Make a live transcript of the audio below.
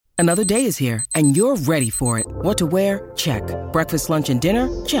Another day is here, and you're ready for it. What to wear? Check. Breakfast, lunch, and dinner?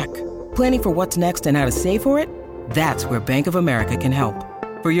 Check. Planning for what's next and how to save for it? That's where Bank of America can help.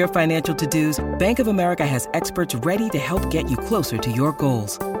 For your financial to-dos, Bank of America has experts ready to help get you closer to your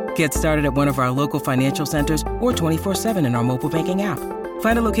goals. Get started at one of our local financial centers or 24/7 in our mobile banking app.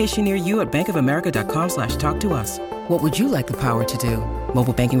 Find a location near you at bankofamerica.com/talktous. What would you like the power to do?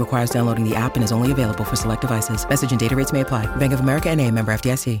 Mobile banking requires downloading the app and is only available for select devices. Message and data rates may apply. Bank of America N.A., member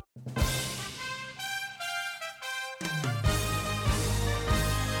FDIC.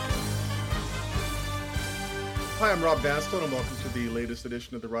 Hi, I'm Rob Vanstone, and welcome to the latest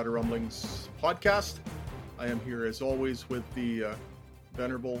edition of the Rider Rumblings podcast. I am here, as always, with the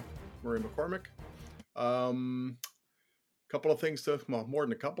venerable Murray McCormick. More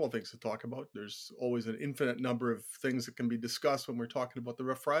than a couple of things to talk about. There's always an infinite number of things that can be discussed when we're talking about the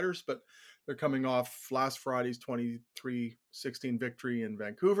Roughriders, but they're coming off last Friday's 23-16 victory in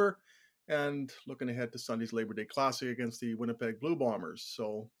Vancouver and looking ahead to Sunday's Labor Day Classic against the Winnipeg Blue Bombers.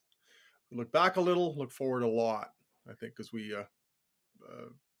 So we look back a little, look forward a lot, I think, as we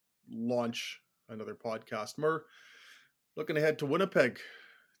launch another podcast. Mur, looking ahead to Winnipeg,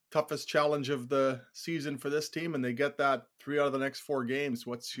 toughest challenge of the season for this team, and they get that 3 out of the next 4 games.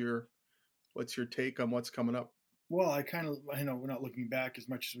 What's your take on what's coming up? Well, I know we're not looking back as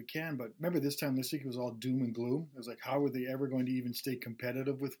much as we can, but remember this time this week it was all doom and gloom. It was like, how were they ever going to even stay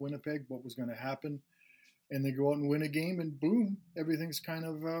competitive with Winnipeg? What was going to happen? And they go out and win a game, and boom, everything's kind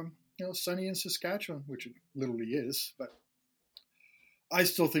of sunny in Saskatchewan, which it literally is. But I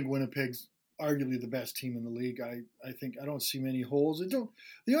still think Winnipeg's arguably the best team in the league. I think I don't see many holes.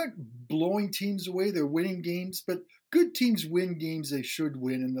 They aren't blowing teams away. They're winning games, but good teams win games they should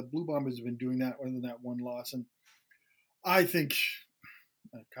win, and the Blue Bombers have been doing that other than that one loss. And I think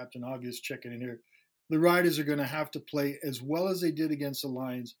Captain Obvious checking in here. The Riders are going to have to play as well as they did against the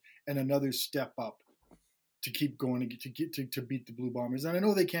Lions and another step up to keep going to beat the Blue Bombers. And I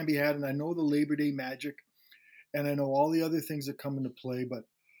know they can be had, and I know the Labor Day magic, and I know all the other things that come into play, but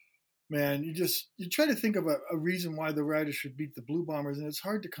man, you try to think of a reason why the Riders should beat the Blue Bombers, and it's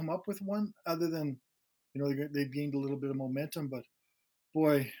hard to come up with one other than, they've gained a little bit of momentum. But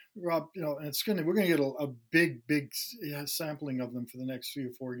boy, Rob, and we're going to get a big sampling of them for the next 3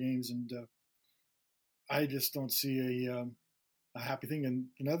 or 4 games, and I just don't see a happy thing. And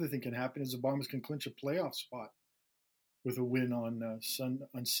another thing can happen is the Bombers can clinch a playoff spot with a win on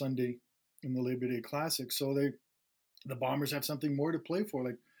Sunday in the Labor Day Classic. So the Bombers have something more to play for.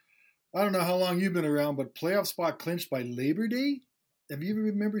 Like, I don't know how long you've been around, but playoff spot clinched by Labor Day? Have you ever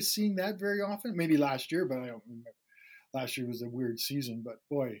remember seeing that very often? Maybe last year, but I don't remember. Last year was a weird season, but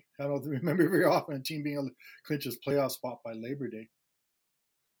boy, I don't remember very often a team being able to clinch its playoff spot by Labor Day.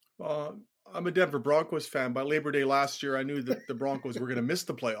 I'm a Denver Broncos fan. By Labor Day last year, I knew that the Broncos were going to miss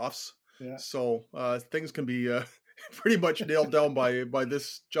the playoffs. Yeah. So things can be pretty much nailed down by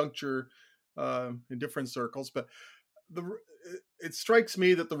this juncture in different circles. But it strikes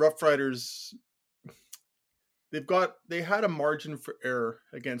me that the Roughriders, they had a margin for error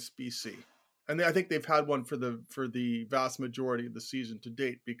against BC, and I think they've had one for the vast majority of the season to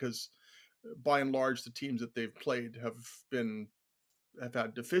date, because by and large the teams that they've played have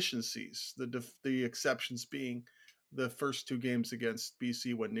had deficiencies. The exceptions being the first 2 games against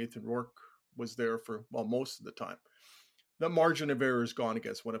BC when Nathan Rourke was there for most of the time. The margin of error is gone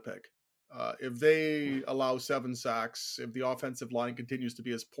against Winnipeg. If they allow 7 sacks, if the offensive line continues to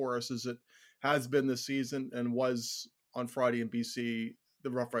be as porous as it has been this season and was on Friday in BC, the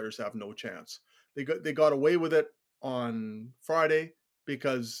Roughriders have no chance. They got away with it on Friday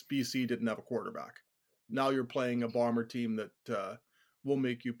because BC didn't have a quarterback. Now you're playing a Bomber team that will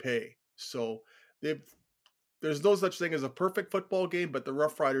make you pay. So there's no such thing as a perfect football game, but the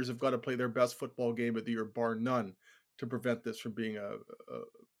Roughriders have got to play their best football game of the year, bar none, to prevent this from being a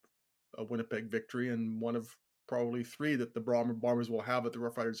Winnipeg victory, and one of probably 3 that the Bombers will have at the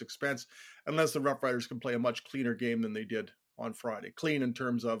Roughriders' expense, unless the Roughriders can play a much cleaner game than they did on Friday. Clean in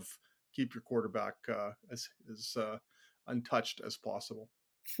terms of keep your quarterback as untouched as possible.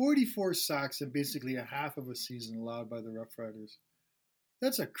 44 sacks in basically a half of a season allowed by the Roughriders.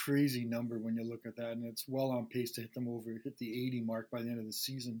 That's a crazy number when you look at that, and it's well on pace to hit the 80 mark by the end of the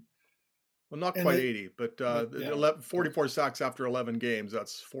season. Well, not quite 80, but 44 sacks after 11 games.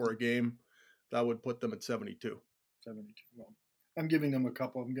 That's 4 a game. That would put them at 72. 72. Well, I'm giving them a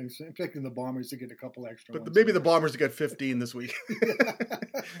couple. I'm expecting the Bombers to get a couple extra ones. But maybe the Bombers to get 15 this week.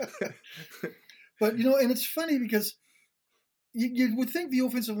 But, and it's funny because you would think the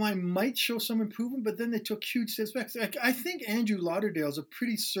offensive line might show some improvement, but then they took huge steps back. I think Andrew Lauderdale's a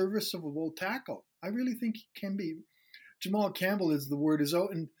pretty serviceable tackle. I really think he can be. Jamal Campbell is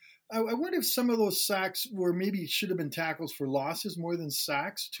out, and I wonder if some of those sacks were maybe should have been tackles for losses more than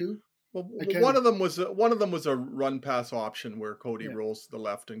sacks too. Well, one of them was a run pass option where Cody rolls to the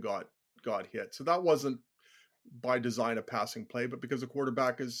left and got hit. So that wasn't by design a passing play, but because the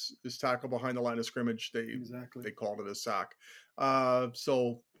quarterback is tackled behind the line of scrimmage, they called it a sack.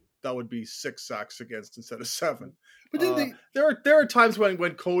 So that would be 6 sacks against instead of 7. But there are times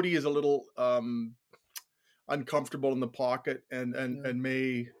when Cody is a little uncomfortable in the pocket and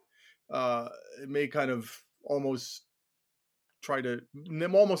may kind of almost try to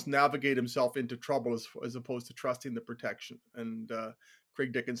almost navigate himself into trouble as opposed to trusting the protection. And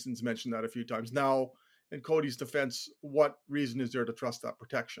Craig Dickinson's mentioned that a few times. Now, in Cody's defense, what reason is there to trust that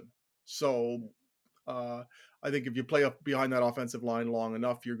protection? So I think if you play up behind that offensive line long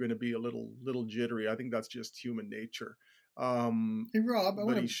enough, you're going to be a little jittery. I think that's just human nature. Hey, Rob,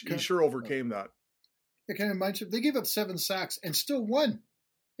 but he sure overcame that. I can remind you, they gave up 7 sacks and still won.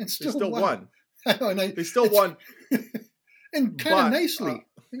 They still won. I know, they still won. And kind of nicely.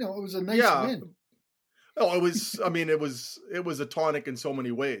 It was a nice win. Oh, it was a tonic in so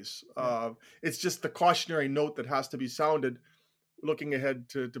many ways. It's just the cautionary note that has to be sounded looking ahead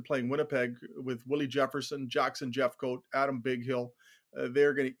to playing Winnipeg with Willie Jefferson, Jackson Jeffcoat, Adam Bighill.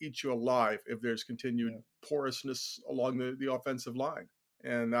 They're going to eat you alive if there's continued porousness along the offensive line.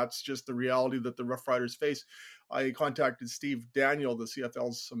 And that's just the reality that the Roughriders face. I contacted Steve Daniel, the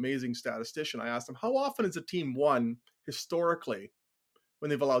CFL's amazing statistician. I asked him, how often has a team won historically when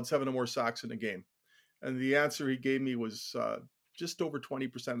they've allowed 7 or more sacks in a game? And the answer he gave me was just over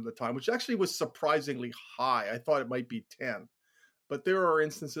 20% of the time, which actually was surprisingly high. I thought it might be 10. But there are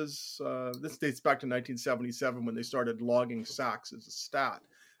instances, this dates back to 1977 when they started logging sacks as a stat.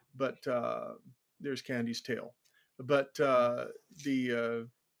 But there's Candy's tail. But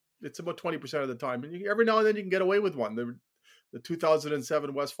it's about 20% of the time. And every now and then you can get away with one. The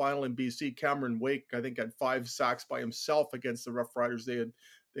 2007 West Final in BC, Cameron Wake, I think, had 5 sacks by himself against the Roughriders.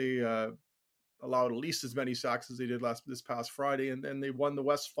 They allowed at least as many sacks as they did this past Friday, and then they won the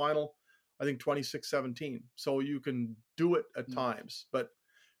West Final, I think 26-17. So you can do it at times, but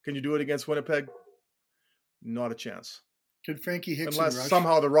can you do it against Winnipeg? Not a chance. Could Frankie Hickson unless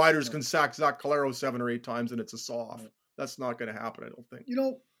somehow the Riders can sack Zach Calero 7 or 8 times and it's a saw-off. That's not going to happen, I don't think.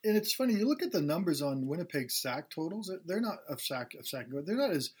 And it's funny, you look at the numbers on Winnipeg's sack totals, they're not of sack. They're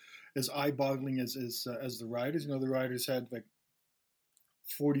not as eye-boggling as the Riders. The Riders had like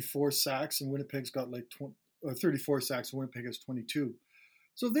 44 sacks and Winnipeg's got like 34 sacks and Winnipeg has 22.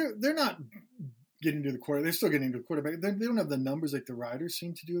 So they're not getting to the quarterback. They're still getting to the quarterback. They don't have the numbers like the Riders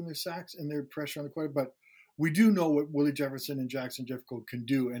seem to do in their sacks and their pressure on the quarterback. But we do know what Willie Jefferson and Jackson Jeffcoat can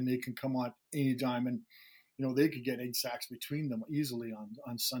do, and they can come on any time. And they could get 8 sacks between them easily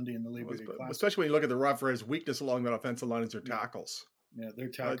on Sunday in the Labor Day Classic. Especially when you look at the Roughriders' weakness along that offensive line is their tackles. Yeah, their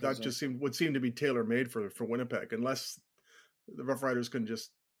tackles. That just would seem to be tailor-made for Winnipeg, unless the Roughriders can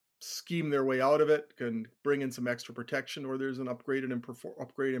just scheme their way out of it, can bring in some extra protection, or there's an upgrade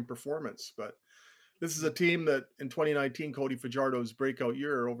in performance. But this is a team that in 2019, Cody Fajardo's breakout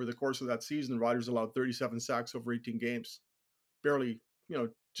year, over the course of that season, the Riders allowed 37 sacks over 18 games. Barely,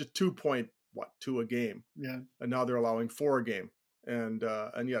 just 2.2 a game. Yeah. And now they're allowing 4 a game. And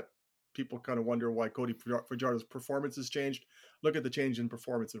yet people kind of wonder why Cody Fajardo's performance has changed. Look at the change in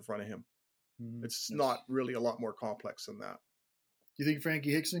performance in front of him. It's not really a lot more complex than that. Do you think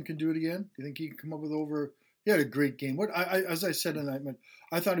Frankie Hickson can do it again? Do you think he can come up with over? He had a great game. As I said,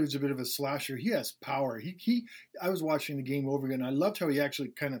 I thought he was a bit of a slasher. He has power. I was watching the game over again. I loved how he actually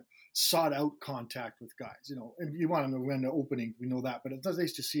kind of sought out contact with guys. And you want him to run the opening. We know that, but it's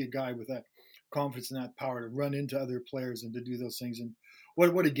nice to see a guy with that confidence and that power to run into other players and to do those things. And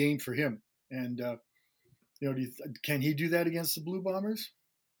what a game for him. And can he do that against the Blue Bombers?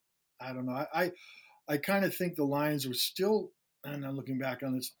 I don't know. I kind of think the Lions were still. And I'm looking back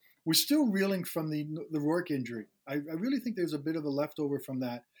on this, we're still reeling from the Rourke injury. I really think there's a bit of a leftover from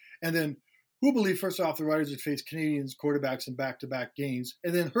that. And then who believed, first off, the Riders would face Canadian quarterbacks in back-to-back games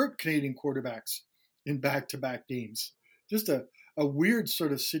and then hurt Canadian quarterbacks in back-to-back games. Just a weird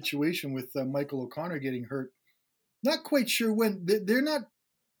sort of situation with Michael O'Connor getting hurt. Not quite sure when.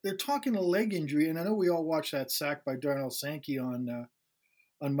 They're talking a leg injury, and I know we all watched that sack by Darnell Sankey on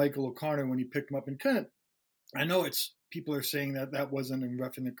Michael O'Connor when he picked him up. And kind of, I know people are saying that wasn't a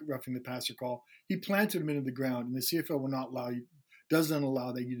roughing the passer call. He planted him into the ground, and the CFL doesn't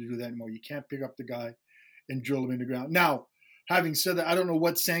allow you to do that anymore. You can't pick up the guy and drill him in the ground. Now, having said that, I don't know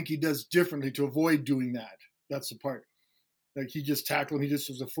what Sankey does differently to avoid doing that. That's the part. Like he just tackled him. He just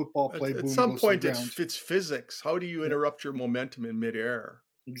was a football play. At some point, it's physics. How do you interrupt your momentum in midair?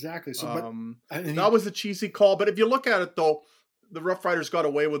 Exactly. So, but that was a cheesy call. But if you look at it, though, the Roughriders got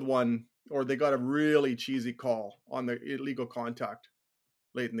away with one, or they got a really cheesy call on the illegal contact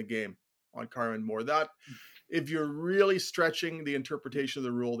late in the game on Carmen Moore. That, if you're really stretching the interpretation of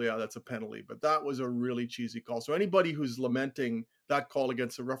the rule, yeah, that's a penalty. But that was a really cheesy call. So anybody who's lamenting that call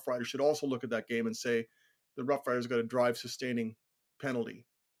against the Roughriders should also look at that game and say the Roughriders got a drive sustaining penalty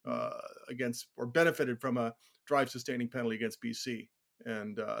against, or benefited from a drive sustaining penalty against BC.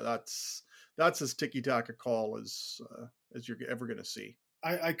 And that's as ticky-tack a call as you're ever going to see.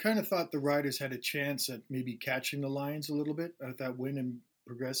 I kind of thought the Riders had a chance at maybe catching the Lions a little bit at that win and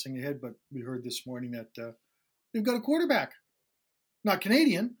progressing ahead, but we heard this morning that they've got a quarterback, not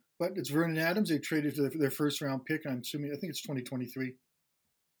Canadian, but it's Vernon Adams. They traded to their first-round pick. I'm assuming, I think it's 2023,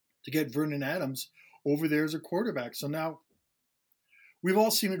 to get Vernon Adams over there as a quarterback. So now we've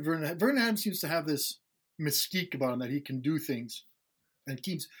all seen it. Vernon Adams seems to have this mystique about him that he can do things and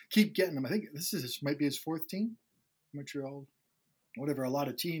keep getting them. I think this might be his fourth team, Montreal, whatever, a lot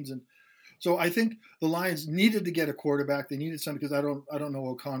of teams. And so I think the Lions needed to get a quarterback. They needed something, because I don't know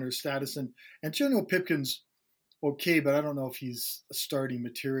O'Connor's status, and General Pipkin's okay, but I don't know if he's a starting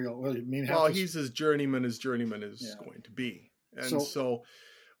material. Well, he's as journeyman is going to be. And so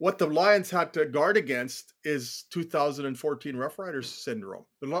what the Lions had to guard against is 2014 Roughriders syndrome.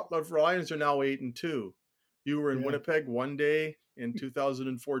 The Lions are now 8-2. You were in Winnipeg one day in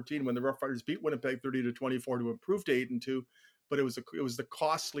 2014 when the Roughriders beat Winnipeg 30-24 to improve to 8-2. But it was the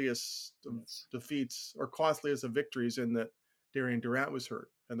costliest of defeats, or costliest of victories, in that Darian Durant was hurt,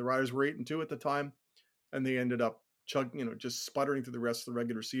 and the Riders were 8-2 at the time, and they ended up just sputtering through the rest of the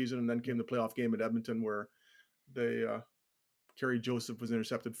regular season. And then came the playoff game at Edmonton, where they Kerry Joseph was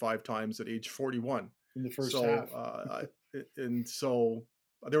intercepted 5 times at age 41 in the first half. And so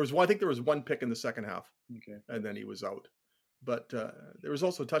I think there was one pick in the second half, and then he was out. But there was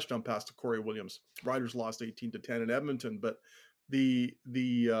also a touchdown pass to Corey Williams. Riders lost 18-10 in Edmonton, but the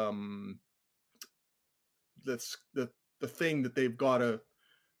thing that they've got to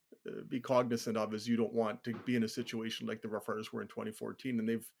be cognizant of is you don't want to be in a situation like the Roughriders were in 2014,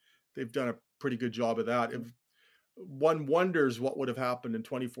 and they've done a pretty good job of that. If one wonders what would have happened in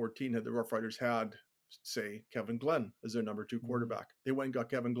 2014 had the Roughriders had, say, Kevin Glenn as their number 2 quarterback. They went and got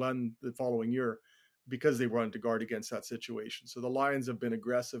Kevin Glenn the following year, because they wanted to guard against that situation. So the Lions have been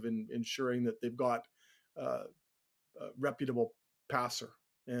aggressive in ensuring that they've got a reputable passer.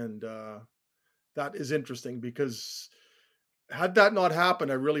 And that is interesting, because had that not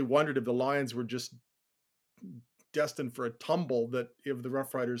happened, I really wondered if the Lions were just destined for a tumble, that if the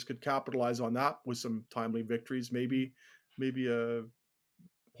Roughriders could capitalize on that with some timely victories, maybe a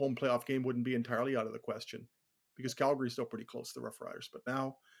home playoff game wouldn't be entirely out of the question, because Calgary's still pretty close to the Roughriders. But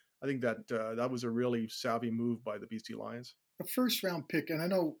now I think that that was a really savvy move by the BC Lions. A first-round pick, and I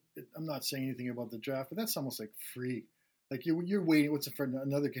know I'm not saying anything about the draft, but that's almost like free. Like you're waiting. What's it for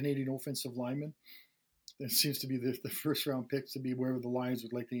another Canadian offensive lineman? It seems to be the first-round picks to be wherever the Lions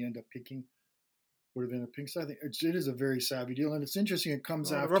would likely end up picking. Would have been a pick. So I think it is a very savvy deal, and it's interesting. It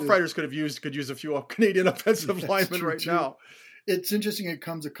comes after the Roughriders could use a few Canadian offensive linemen right now. It's interesting. It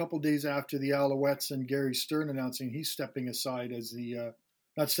comes a couple days after the Alouettes and Gary Stern announcing he's stepping aside as the.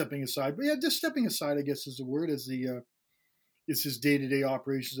 Not stepping aside, but just stepping aside, I guess is the word, as is his day-to-day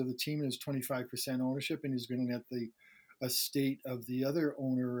operations of the team, and his 25% ownership, and he's going to let the estate of the other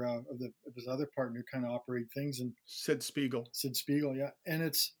owner of his other partner kind of operate things. And Sid Spiegel, yeah. And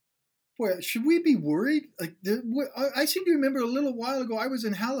it's, boy, should we be worried? Like I seem to remember a little while ago, I was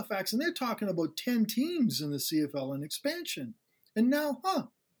in Halifax, and they're talking about 10 teams in the CFL and expansion, and now,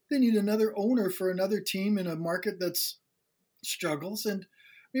 they need another owner for another team in a market that's struggles. And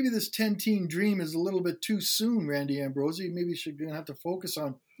maybe this 10-team dream is a little bit too soon, Randy Ambrosi. Maybe you should have to focus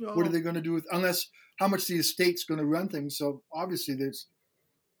on what are they going to do with, unless how much the estate's going to run things. So obviously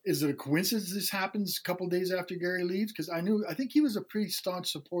is it a coincidence this happens a couple of days after Gary leaves? Because I think he was a pretty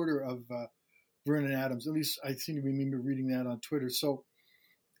staunch supporter of Vernon Adams. At least I seem to remember reading that on Twitter. So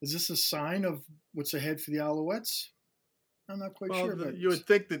is this a sign of what's ahead for the Alouettes? I'm not quite sure. But you would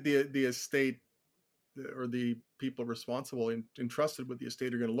think that the estate or the people responsible and entrusted with the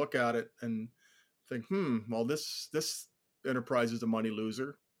estate are going to look at it and think, well, this enterprise is a money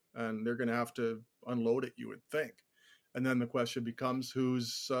loser, and they're going to have to unload it, you would think. And then the question becomes,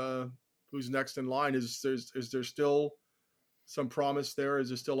 who's next in line? Is there still some promise there? Is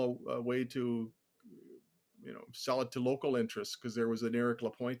there still a way to sell it to local interests? Because there was an Eric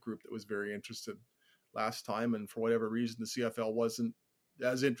Lapointe group that was very interested last time, and for whatever reason the CFL wasn't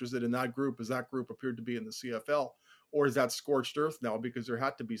as interested in that group as that group appeared to be in the CFL. Or is that scorched earth now, because there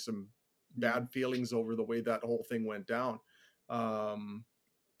had to be some bad feelings over the way that whole thing went down?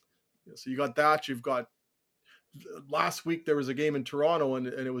 So you got that. You've got last week there was a game in Toronto, and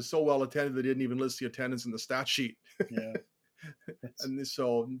it was so well attended they didn't even list the attendance in the stat sheet. Yeah. And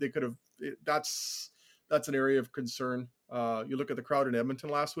so they could have. That's an area of concern. You look at the crowd in Edmonton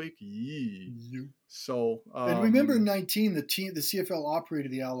last week. Yee. So and remember in 19, the CFL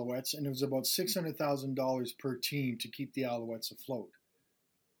operated the Alouettes, and it was about $600,000 per team to keep the Alouettes afloat.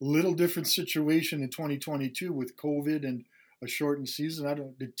 A little different situation in 2022 with COVID and a shortened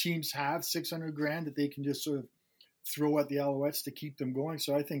season. The teams have $600,000 that they can just sort of throw at the Alouettes to keep them going.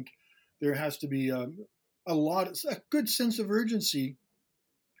 So I think there has to be a good sense of urgency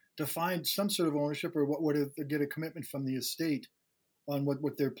to find some sort of ownership or get a commitment from the estate on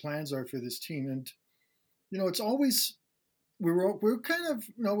what their plans are for this team. And it's always we're kind of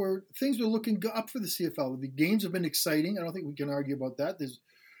things are looking up for the CFL. The games have been exciting. I don't think we can argue about that.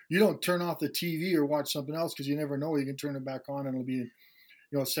 You don't turn off the TV or watch something else because you never know. You can turn it back on and it'll be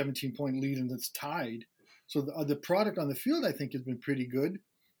a 17-point lead and it's tied. So the product on the field, I think, has been pretty good.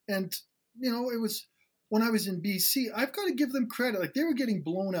 And, it was when I was in BC, I've got to give them credit. Like, they were getting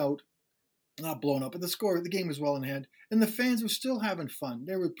not blown up, but the game was well in hand. And the fans were still having fun.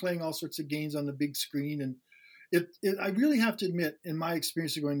 They were playing all sorts of games on the big screen. And I really have to admit, in my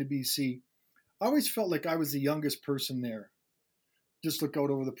experience of going to BC, I always felt like I was the youngest person there. Just look out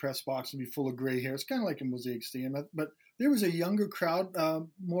over the press box and be full of gray hair. It's kind of like a Mosaic Stadium. But there was a younger crowd,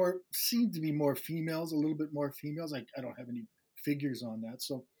 seemed to be more females, a little bit more females. I don't have any figures on that.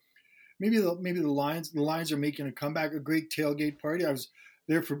 So maybe the Lions are making a comeback, a great tailgate party. I was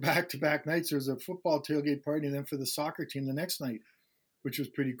there for back-to-back nights. There was a football tailgate party and then for the soccer team the next night, which was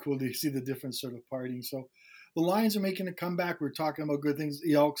pretty cool to see the different sort of partying. So the Lions are making a comeback. We're talking about good things.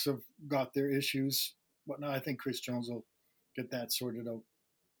 The Elks have got their issues. But no, I think Chris Jones will get that sorted out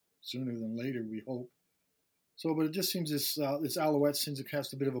sooner than later, we hope. So, but it just seems this Alouettes seems to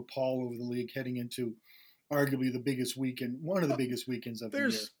cast a bit of a pall over the league heading into arguably the biggest weekend, one of the biggest weekends of the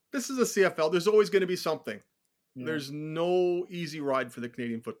year. This is a CFL. There's always going to be something. Yeah. There's no easy ride for the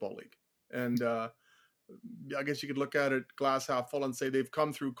Canadian Football League. And I guess you could look at it glass half full and say they've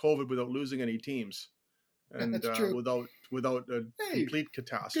come through COVID without losing any teams. And that's true. without a complete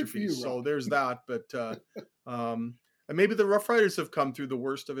catastrophe. You, so there's that. But and maybe the Roughriders have come through the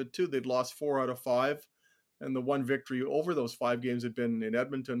worst of it too. They'd lost 4 out of 5. And the one victory over those 5 games had been in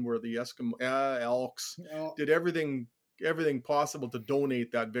Edmonton, where the Elks did everything possible to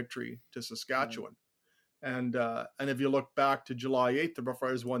donate that victory to Saskatchewan. And if you look back to July 8th, the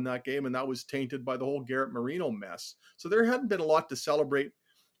Roughriders won that game, and that was tainted by the whole Garrett Marino mess. So there hadn't been a lot to celebrate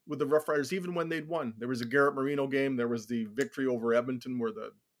with the Roughriders, even when they'd won. There was a Garrett Marino game. There was the victory over Edmonton, where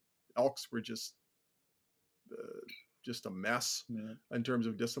the Elks were just a mess in terms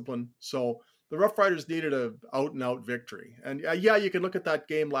of discipline. So the Roughriders needed a out-and-out victory. And you can look at that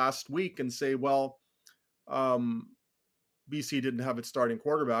game last week and say, well, BC didn't have its starting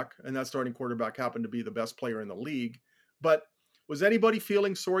quarterback, and that starting quarterback happened to be the best player in the league. But was anybody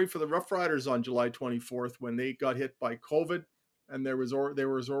feeling sorry for the Roughriders on July 24th when they got hit by COVID, and there was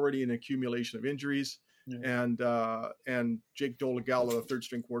already an accumulation of injuries? And Jake Dolegala, the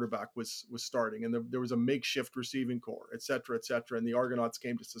third-string quarterback, was starting, and there was a makeshift receiving core, et cetera, and the Argonauts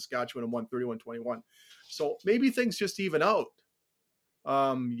came to Saskatchewan and won 31-21. So maybe things just even out.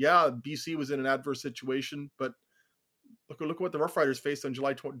 BC was in an adverse situation, but look what the Roughriders faced on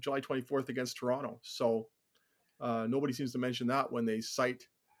July 24th against Toronto. So nobody seems to mention that when they cite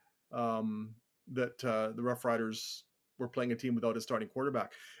that the Roughriders were playing a team without a starting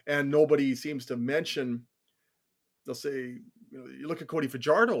quarterback. And nobody seems to mention, they'll say, you look at Cody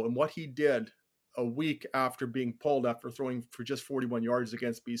Fajardo and what he did a week after being pulled after throwing for just 41 yards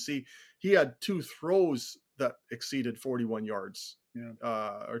against BC. He had 2 throws that exceeded 41 yards,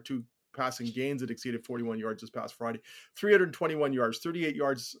 or 2 passing gains that exceeded 41 yards this past Friday. 321 yards, 38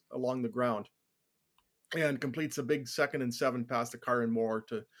 yards along the ground, and completes a big 2nd and 7 pass to Kyron Moore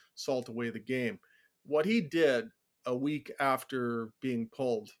to salt away the game. What he did a week after being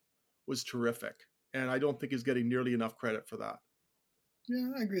pulled was terrific, and I don't think he's getting nearly enough credit for that. Yeah,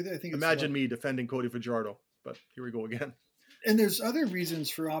 I agree. I think imagine me defending Cody Fajardo, but here we go again. And there's other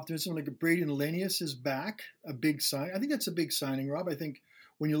reasons for optimism, like Braden Lenius is back, a big sign. I think that's a big signing, Rob. I think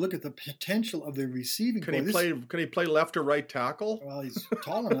when you look at the potential of the receiving, can he play left or right tackle? Well, he's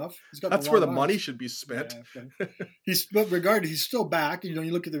tall enough. He's got that's where the money should be spent. Yeah, but regardless, he's still back. You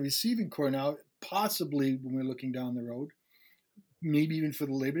look at the receiving core now. Possibly when we're looking down the road, maybe even for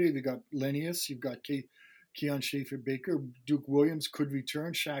the Labor Day, you've got Lenius, you've got Keon Schaefer-Baker, Duke Williams could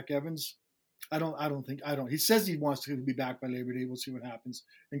return, Shaq Evans He says he wants to be back by Labor Day. We'll see what happens.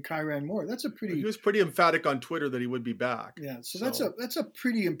 And Kyran Moore, He was pretty emphatic on Twitter that he would be back. Yeah, so that's a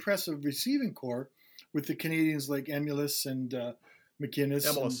pretty impressive receiving core with the Canadians like Emilus and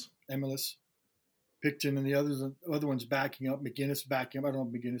McInnes. Emilus. Picton and the other ones backing up. McGinnis backing up. I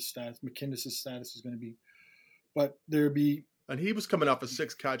don't know McInnes' status is going to be. But there'd be... And he was coming off a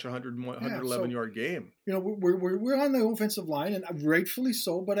 6-catch, 111-yard game. We're on the offensive line, and rightfully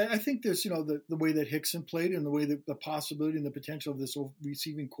so. But I think there's, the way that Hickson played and the way that the possibility and the potential of this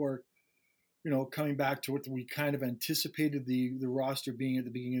receiving core, coming back to what we kind of anticipated the roster being at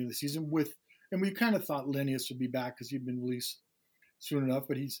the beginning of the season and we kind of thought Linnaeus would be back because he'd been released soon enough.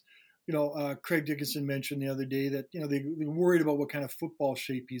 But he's, Craig Dickinson mentioned the other day that, they're worried about what kind of football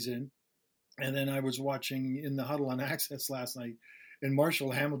shape he's in. And then I was watching in the huddle on Access last night, and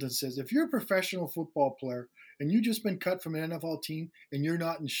Marshall Hamilton says, if you're a professional football player and you've just been cut from an NFL team and you're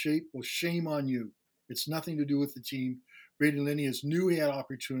not in shape, well, shame on you. It's nothing to do with the team. Braden Linnaeus knew he had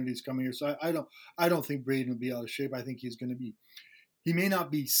opportunities coming here. So I don't think Braden will be out of shape. I think he's going to be, he may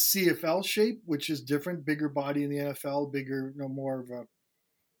not be CFL shape, which is different, bigger body in the NFL, bigger, more of a,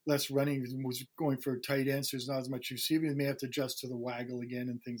 less running, was going for tight ends. So there's not as much receiving. He may have to adjust to the waggle again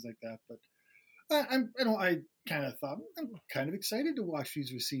and things like that. But I kind of thought I'm kind of excited to watch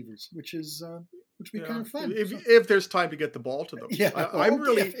these receivers, which would be kind of fun. If there's time to get the ball to them, yeah.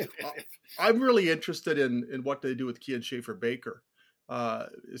 I'm really interested in what they do with Kean Schaefer-Baker.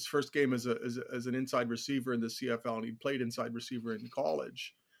 His first game as an inside receiver in the CFL, and he played inside receiver in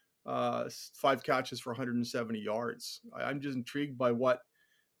college. 5 catches for 170 yards. I'm just intrigued by what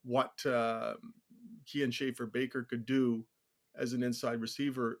Kean Schaefer-Baker could do as an inside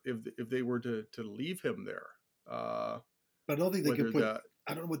receiver if they were to leave him there. But I don't think they can put.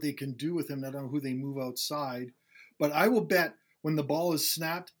 I don't know what they can do with him. I don't know who they move outside. But I will bet when the ball is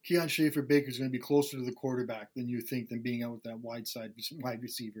snapped, Kean Schaefer-Baker is going to be closer to the quarterback than you think, than being out with that wide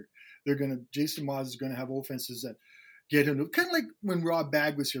receiver. Jason Maas is going to have offenses that get him to, kind of like when Rob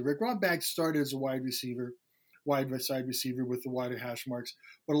Bagg was here. Rick, Rob Bagg started as a wide side receiver with the wider hash marks.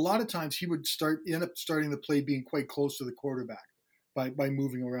 But a lot of times he would end up starting the play being quite close to the quarterback by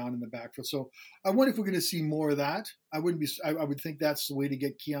moving around in the backfield. So I wonder if we're going to see more of that. I would think that's the way to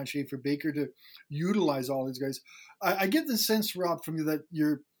get Kean Schaefer-Baker to utilize all these guys. I get the sense, Rob, from you that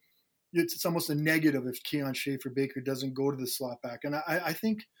it's almost a negative if Kean Schaefer-Baker doesn't go to the slot back. And I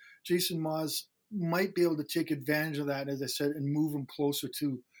think Jason Maas might be able to take advantage of that, as I said, and move him closer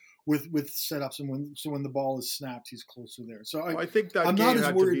to with setups, and when the ball is snapped, he's closer there. So I think that game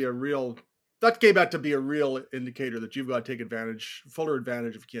had to be a real. That game had to be a real indicator that you've got to take fuller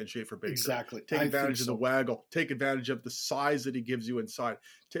advantage of Kean Schaefer-Baker. Exactly. Take advantage of the waggle. Take advantage of the size that he gives you inside.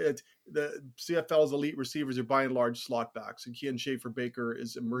 The CFL's elite receivers are by and large slot backs, and Kean Schaefer-Baker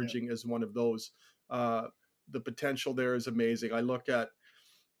is emerging as one of those. The potential there is amazing. I look at,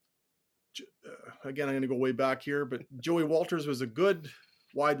 again, I'm going to go way back here, but Joey Walters was a good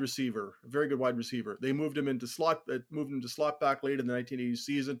wide receiver, a very good wide receiver. They moved him to slot back late in the 1980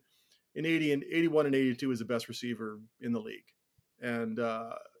 season. In 81 and 82 is the best receiver in the league. And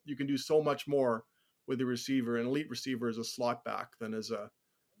you can do so much more with a receiver, an elite receiver as a slot back than as a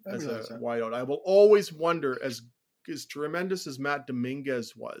wideout. I will always wonder, as tremendous as Matt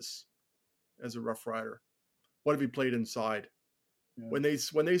Dominguez was as a Rough Rider, what if he played inside? Yeah.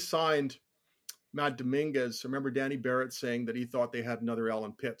 When they signed Matt Dominguez, I remember Danny Barrett saying that he thought they had another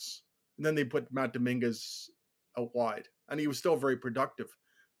Alan Pitts. And then they put Matt Dominguez out wide. And he was still very productive.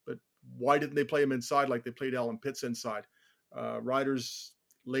 But why didn't they play him inside like they played Alan Pitts inside? Riders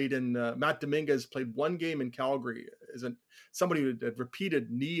late in Matt Dominguez played one game in Calgary as somebody who had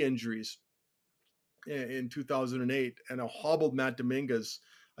repeated knee injuries in 2008, and a hobbled Matt Dominguez,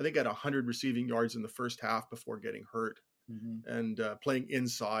 I think, had 100 receiving yards in the first half before getting hurt. And playing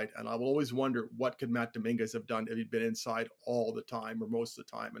inside. And I will always wonder, what could Matt Dominguez have done if he'd been inside all the time or most of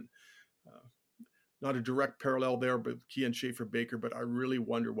the time? And not a direct parallel there, but Kean Schaefer-Baker, but I really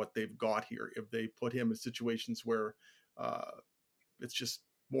wonder what they've got here if they put him in situations where it's just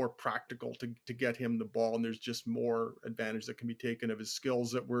more practical to get him the ball, and there's just more advantage that can be taken of his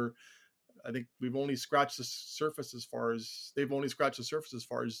skills that I think they've only scratched the surface as far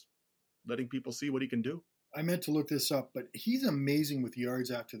as letting people see what he can do. I meant to look this up, but he's amazing with yards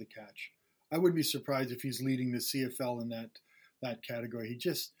after the catch. I wouldn't be surprised if he's leading the CFL in that category. He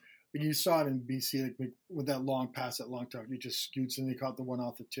just, you saw it in BC, like with that long pass, that long talk, he just scoots and they caught the one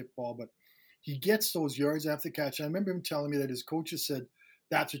off the tip ball. But he gets those yards after the catch. And I remember him telling me that his coaches said,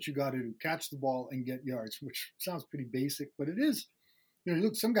 that's what you got to do, catch the ball and get yards, which sounds pretty basic, but it is.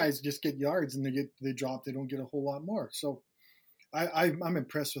 Look, some guys just get yards and they drop, they don't get a whole lot more. So I'm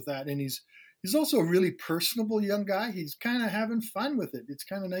impressed with that. And he's he's also a really personable young guy. He's kind of having fun with it. It's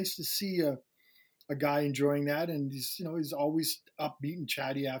kind of nice to see a guy enjoying that, and he's always upbeat and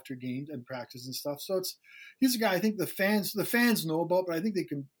chatty after games and practice and stuff. So he's a guy I think the fans know about, but I think they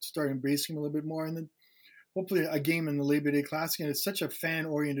can start embracing him a little bit more. And then hopefully a game in the Labor Day Classic, and it's such a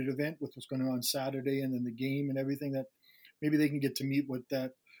fan-oriented event with what's going on Saturday and then the game and everything, that maybe they can get to meet with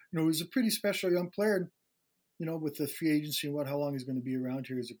that. He's a pretty special young player. And, with the free agency and how long he's going to be around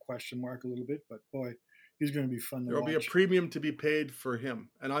here is a question mark a little bit. But boy, he's going to be fun to watch. There'll be a premium to be paid for him,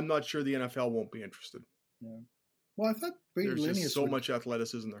 and I'm not sure the NFL won't be interested. Yeah. Well, I thought Braden There's Linnaeus just so much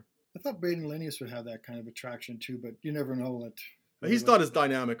athleticism there. I thought Braden Linnaeus would have that kind of attraction too, but you never know. He's not as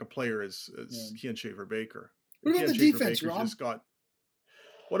dynamic a player as Kian Shaver-Baker. What about the defense, Rob?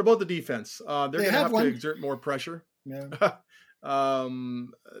 What about the defense? They're going to have to exert more pressure. Yeah.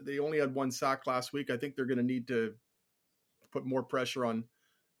 They only had one sack last week. I think they're going to need to put more pressure on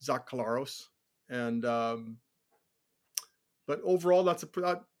Zach Collaros. And but overall,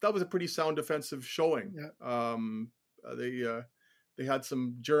 that was a pretty sound defensive showing. Yeah. They had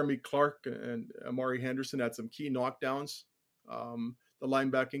some Jeremy Clark and Amari Henderson had some key knockdowns. The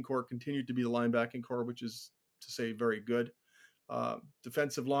linebacking core continued to be the linebacking core, which is to say very good.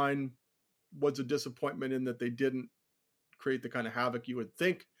 Defensive line was a disappointment in that they didn't create the kind of havoc you would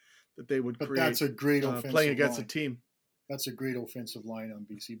think that they would create. That's a great offensive playing against line. a team. That's a great offensive line on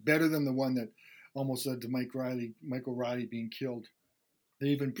BC. Better than the one that almost led to Michael Riley being killed.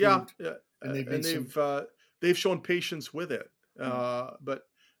 They've improved. Yeah. And they've shown patience with it. But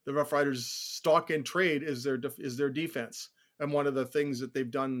the Roughriders' stock and trade is their defense. And one of the things that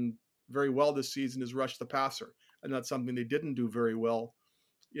they've done very well this season is rush the passer. And that's something they didn't do very well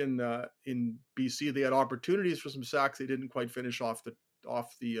in BC. They had opportunities for some sacks. They didn't quite finish off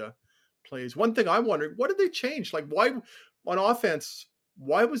the plays. One thing I'm wondering, what did they change? Like, why on offense?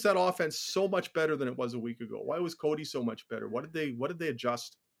 Why was that offense so much better than it was a week ago? Why was Cody so much better? What did they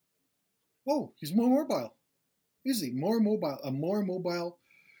adjust? Oh, he's more mobile. Easy, more mobile.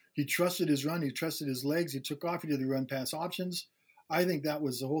 He trusted his run. He trusted his legs. He took off. He did the run-pass options. I think that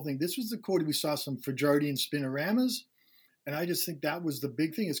was the whole thing. This was the Cody we saw some fragility and spinoramas, and I just think that was the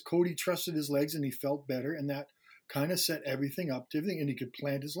big thing is Cody trusted his legs and he felt better, and that kind of set everything up to everything, and he could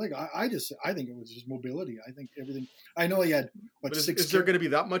plant his leg. I think it was his mobility. I think everything. I know he had Is there going to be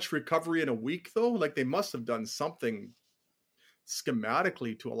that much recovery in a week though? Like they must have done something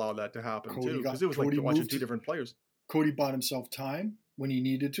schematically to allow that to happen too, because it was like watching two different players. Cody bought himself time when he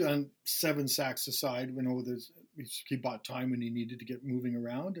needed to, and 7 sacks aside, he bought time when he needed to get moving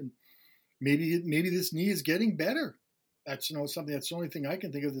around, and maybe this knee is getting better. That's something. That's the only thing I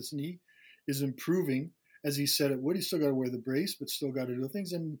can think of. This knee is improving, as he said it would. He's still got to wear the brace, but still got to do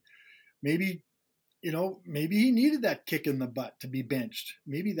things, and maybe he needed that kick in the butt to be benched.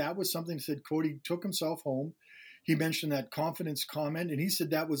 Maybe that was something that said Cody took himself home. He mentioned that confidence comment, and he said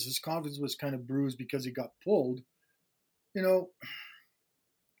that was his confidence was kind of bruised because he got pulled.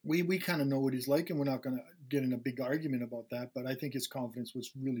 We kind of know what he's like, and we're not going to get in a big argument about that, but I think his confidence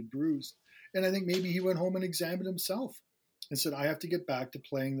was really bruised. And I think maybe he went home and examined himself and said, I have to get back to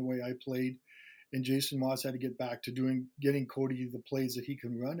playing the way I played. And Jason Moss had to get back to getting Cody the plays that he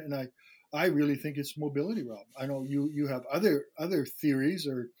can run. And I really think it's mobility, Rob. I know you have other theories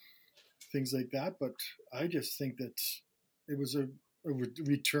or things like that, but I just think that it was a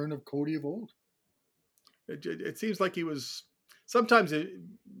return of Cody of old. It seems like he was. Sometimes if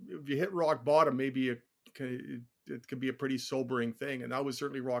you hit rock bottom, maybe it could be a pretty sobering thing, and that was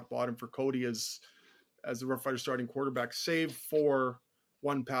certainly rock bottom for Cody as the Roughriders starting quarterback, save for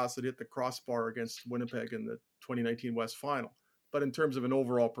one pass that hit the crossbar against Winnipeg in the 2019 West Final. But in terms of an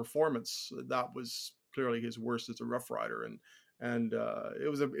overall performance, that was clearly his worst as a Roughrider, and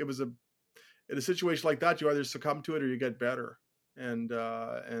it was in a situation like that, you either succumb to it or you get better, and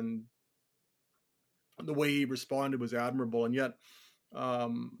the way he responded was admirable. And yet I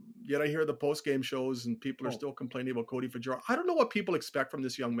hear the post-game shows and people are still complaining about Cody Fitzgerald. I don't know what people expect from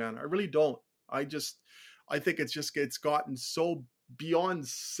this young man. I really don't. I think it's gotten so beyond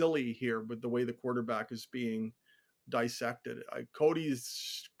silly here with the way the quarterback is being dissected.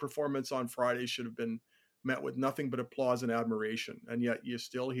 Cody's performance on Friday should have been met with nothing but applause and admiration, and yet you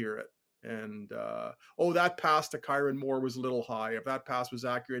still hear it. And that pass to Kyron Moore was a little high. If that pass was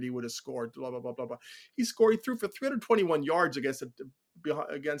accurate, he would have scored. Blah blah blah blah blah. He threw for 321 yards against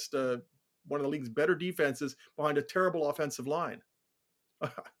one of the league's better defenses behind a terrible offensive line. I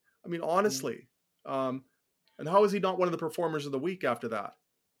mean, honestly, and how is he not one of the performers of the week after that?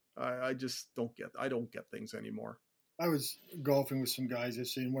 I just don't get. I don't get things anymore. I was golfing with some guys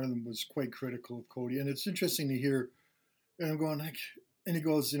yesterday, and one of them was quite critical of Cody. And it's interesting to hear. And I'm going like. And he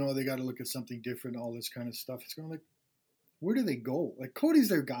goes, they got to look at something different, all this kind of stuff. It's going like, where do they go? Like, Cody's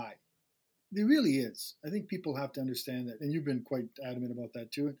their guy. He really is. I think people have to understand that. And you've been quite adamant about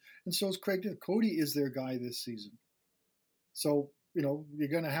that too. And so is Craig. Cody is their guy this season. So, you're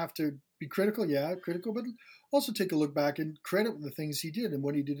going to have to be critical, but also take a look back and credit the things he did and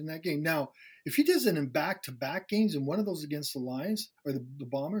what he did in that game. Now, if he does it in back-to-back games and one of those against the Lions or the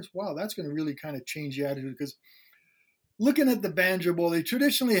Bombers, wow, that's going to really kind of change the attitude, because looking at the Banjo Bowl, they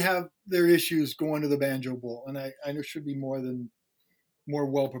traditionally have their issues going to the Banjo Bowl, and I know should be more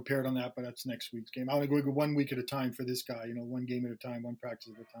well prepared on that, but that's next week's game. I'm going to go 1 week at a time for this guy, one game at a time, one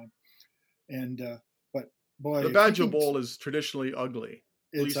practice at a time. And but boy, the Banjo Bowl is traditionally ugly,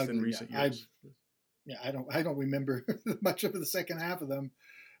 at least ugly, in recent years. I don't remember much of the second half of them,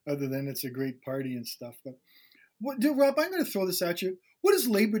 other than it's a great party and stuff. But Rob, I'm going to throw this at you. What does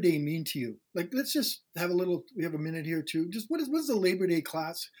Labor Day mean to you? Like, let's just have we have a minute here too. Just what is the Labor Day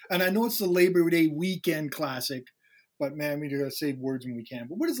class? And I know it's the Labor Day weekend classic, but man, we're going to save words when we can.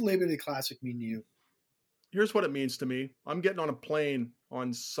 But what does the Labor Day classic mean to you? Here's what it means to me. I'm getting on a plane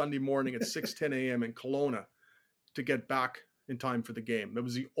on Sunday morning at 6:10 a.m. in Kelowna to get back in time for the game. It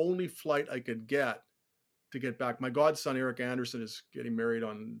was the only flight I could get to get back. My godson, Eric Anderson, is getting married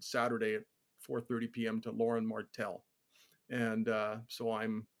on Saturday at 4:30 p.m. to Lauren Martell. And so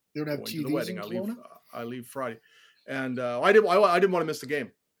I'm going to the wedding. I leave Friday. And I didn't want to miss the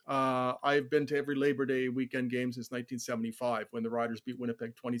game. I've been to every Labor Day weekend game since 1975 when the Riders beat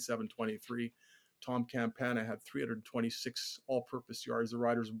Winnipeg 27-23. Tom Campana had 326 all-purpose yards. The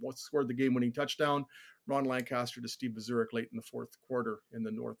Riders scored the game-winning touchdown. Ron Lancaster to Steve Bazurek late in the fourth quarter in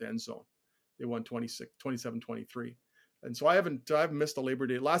the north end zone. They won 27-23. And so I haven't missed a Labor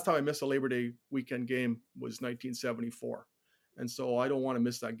Day. Last time I missed a Labor Day weekend game was 1974. And so I don't want to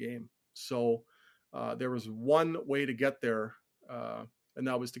miss that game. So there was one way to get there, and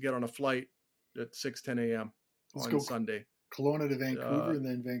that was to get on a flight at 6:10 a.m. on Sunday. Kelowna to Vancouver, and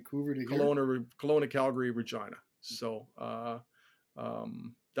then Vancouver to Kelowna, Calgary, Regina. So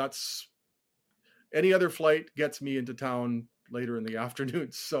that's any other flight gets me into town later in the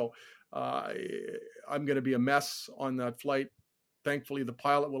afternoon. So I'm going to be a mess on that flight. Thankfully, the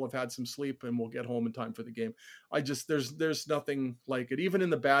pilot will have had some sleep and we'll get home in time for the game. There's nothing like it. Even in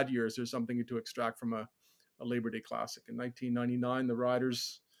the bad years, there's something to extract from a Labor Day Classic. In 1999, the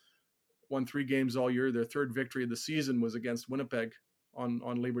Riders won 3 games all year. Their third victory of the season was against Winnipeg on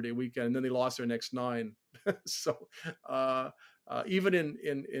Labor Day weekend, and then they lost their next 9. So even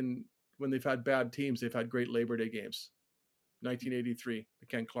in when they've had bad teams, they've had great Labor Day games. 1983, the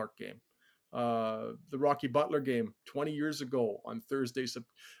Ken Clark game. The Rocky Butler game 20 years ago on Thursday. So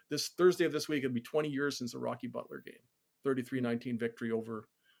this Thursday of this week, it'll be 20 years since the Rocky Butler game. 33-19 victory over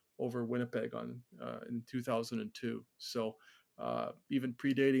Winnipeg in 2002. So even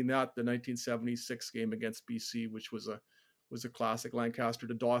predating that, the 1976 game against BC, which was a classic. Lancaster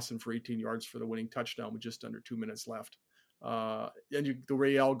to Dawson for 18 yards for the winning touchdown with just under 2 minutes left. And the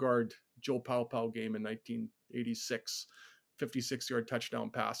Ray Algard, Joe Pau game in 1986, 56-yard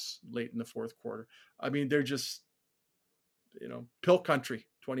touchdown pass late in the fourth quarter. I mean, they're just, Pill Country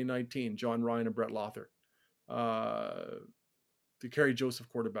 2019, John Ryan and Brett Lother. The Kerry Joseph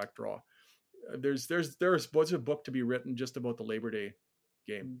quarterback draw. There's a book to be written just about the Labor Day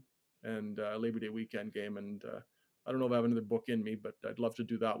game and Labor Day weekend game. And I don't know if I have another book in me, but I'd love to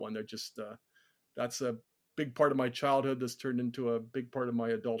do that one. They're just, that's a big part of my childhood that's turned into a big part of my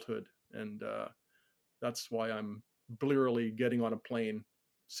adulthood. And that's why I'm blearily getting on a plane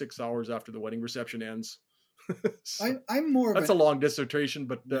 6 hours after the wedding reception ends. So I'm more of that's a long dissertation,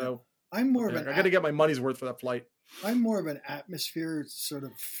 but I'm more of I got to get my money's worth for that flight. I'm more of an atmosphere sort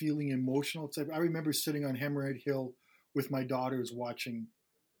of feeling emotional. It's like, I remember sitting on Hemorrhoid Hill with my daughters watching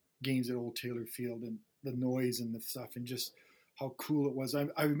games at Old Taylor Field and the noise and the stuff and just how cool it was.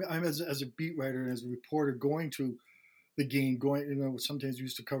 I'm as a beat writer and as a reporter going to the game, sometimes we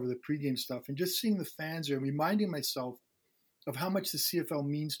used to cover the pregame stuff and just seeing the fans there, reminding myself of how much the CFL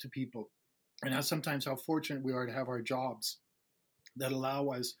means to people and how fortunate we are to have our jobs that allow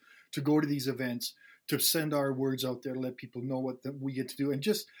us to go to these events, to send our words out there, to let people know what we get to do. And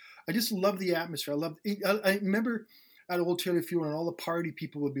I just love the atmosphere. I remember at Old Taylor Field and all the party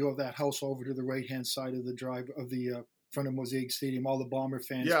people would be over that house over to the right-hand side of the drive of the front of Mosaic Stadium, all the Bomber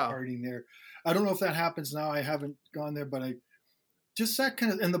fans partying there. I don't know if that happens now. I haven't gone there, but just that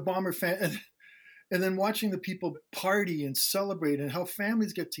kind of, and the Bomber fan, and then watching the people party and celebrate and how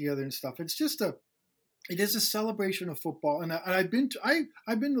families get together and stuff. It's just it is a celebration of football. And I've been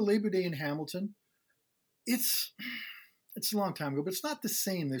to Labor Day in Hamilton. It's a long time ago, but it's not the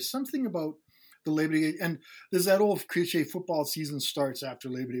same. There's something about the Labor Day. And there's that old cliche, football season starts after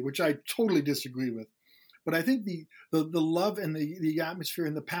Labor Day, which I totally disagree with. But I think the love and the atmosphere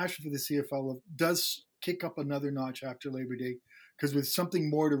and the passion for the CFL does kick up another notch after Labor Day, because with something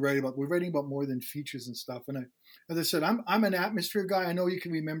more to write about. We're writing about more than features and stuff. And as I said, I'm an atmosphere guy. I know you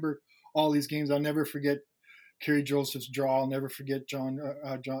can remember all these games. I'll never forget Kerry Joseph's draw. I'll never forget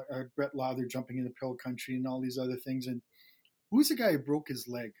Brett Lather jumping into Pill Country and all these other things. And who's the guy who broke his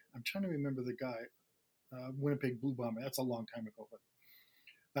leg? I'm trying to remember the guy. Winnipeg Blue Bomber. That's a long time ago, but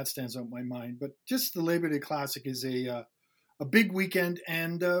that stands out in my mind. But just the Labor Day Classic is a big weekend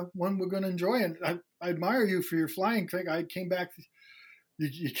and one we're going to enjoy. And I admire you for your flying, Craig. I came back.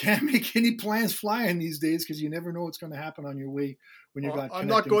 You can't make any plans flying these days because you never know what's going to happen on your way when you're I'm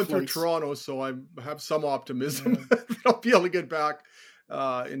not going flights. through Toronto, so I have some optimism that I'll be able to get back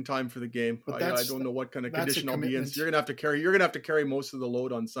in time for the game. I don't know what kind of condition I'll be in. So you're gonna have to carry most of the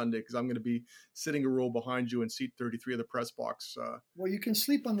load on Sunday because I'm going to be sitting a row behind you in seat 33 of the press box. Well, you can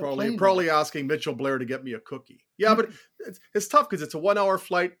sleep on the plane. Probably though. Asking Mitchell Blair to get me a cookie. Yeah, but it's tough because it's a 1 hour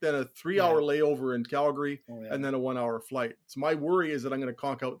flight, then a 3 hour layover in Calgary, and then a 1 hour flight. So my worry is that I'm going to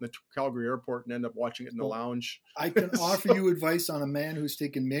conk out in the Calgary airport and end up watching it in the lounge. I can offer you advice on a man who's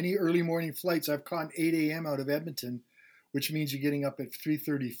taken many early morning flights. I've caught 8 a.m. out of Edmonton, which means you're getting up at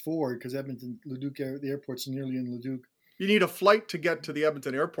 3:34 because Edmonton, Leduc, the airport's nearly in Leduc. You need a flight to get to the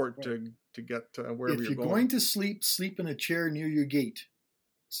Edmonton airport to get to wherever you're going. If you're going to sleep in a chair near your gate.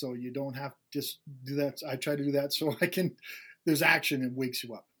 So you don't have to just do that. I try to do that so there's action and wakes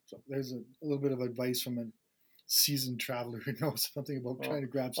you up. So there's a little bit of advice from a seasoned traveler who knows something about trying to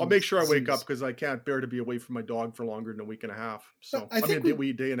grab some. I'll make sure I wake up because I can't bear to be away from my dog for longer than a week and a half. So a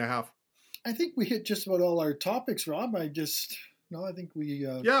day and a half. I think we hit just about all our topics, Rob. I think we...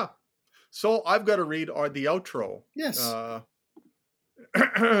 Yeah. So I've got to read the outro. Yes.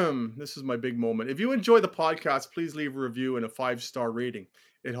 This is my big moment. If you enjoy the podcast, please leave a review and a 5-star rating.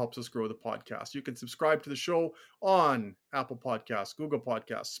 It helps us grow the podcast. You can subscribe to the show on Apple Podcasts, Google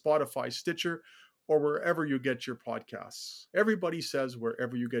Podcasts, Spotify, Stitcher, or wherever you get your podcasts. Everybody says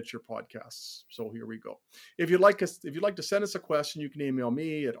wherever you get your podcasts. So here we go. If you'd like to send us a question, you can email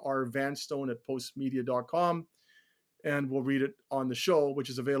me at rvanstone@postmedia.com. And we'll read it on the show,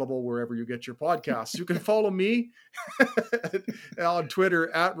 which is available wherever you get your podcasts. You can follow me on Twitter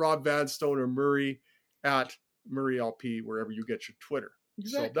at Rob Vanstone or Murray at MurrayLP, wherever you get your Twitter.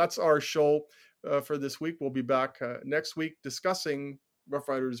 Exactly. So that's our show for this week. We'll be back next week discussing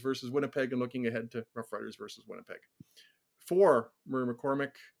Roughriders versus Winnipeg and looking ahead to Roughriders versus Winnipeg. For Murray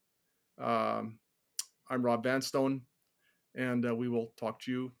McCormick, I'm Rob Vanstone, and we will talk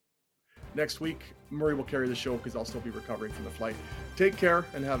to you next week. Murray will carry the show because I'll still be recovering from the flight. Take care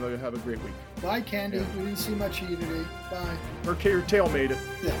and have a great week. Bye, Candy. Yeah. We didn't see much of you today. Bye. Your tail made it.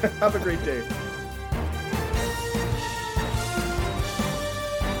 Yeah. Have a great day.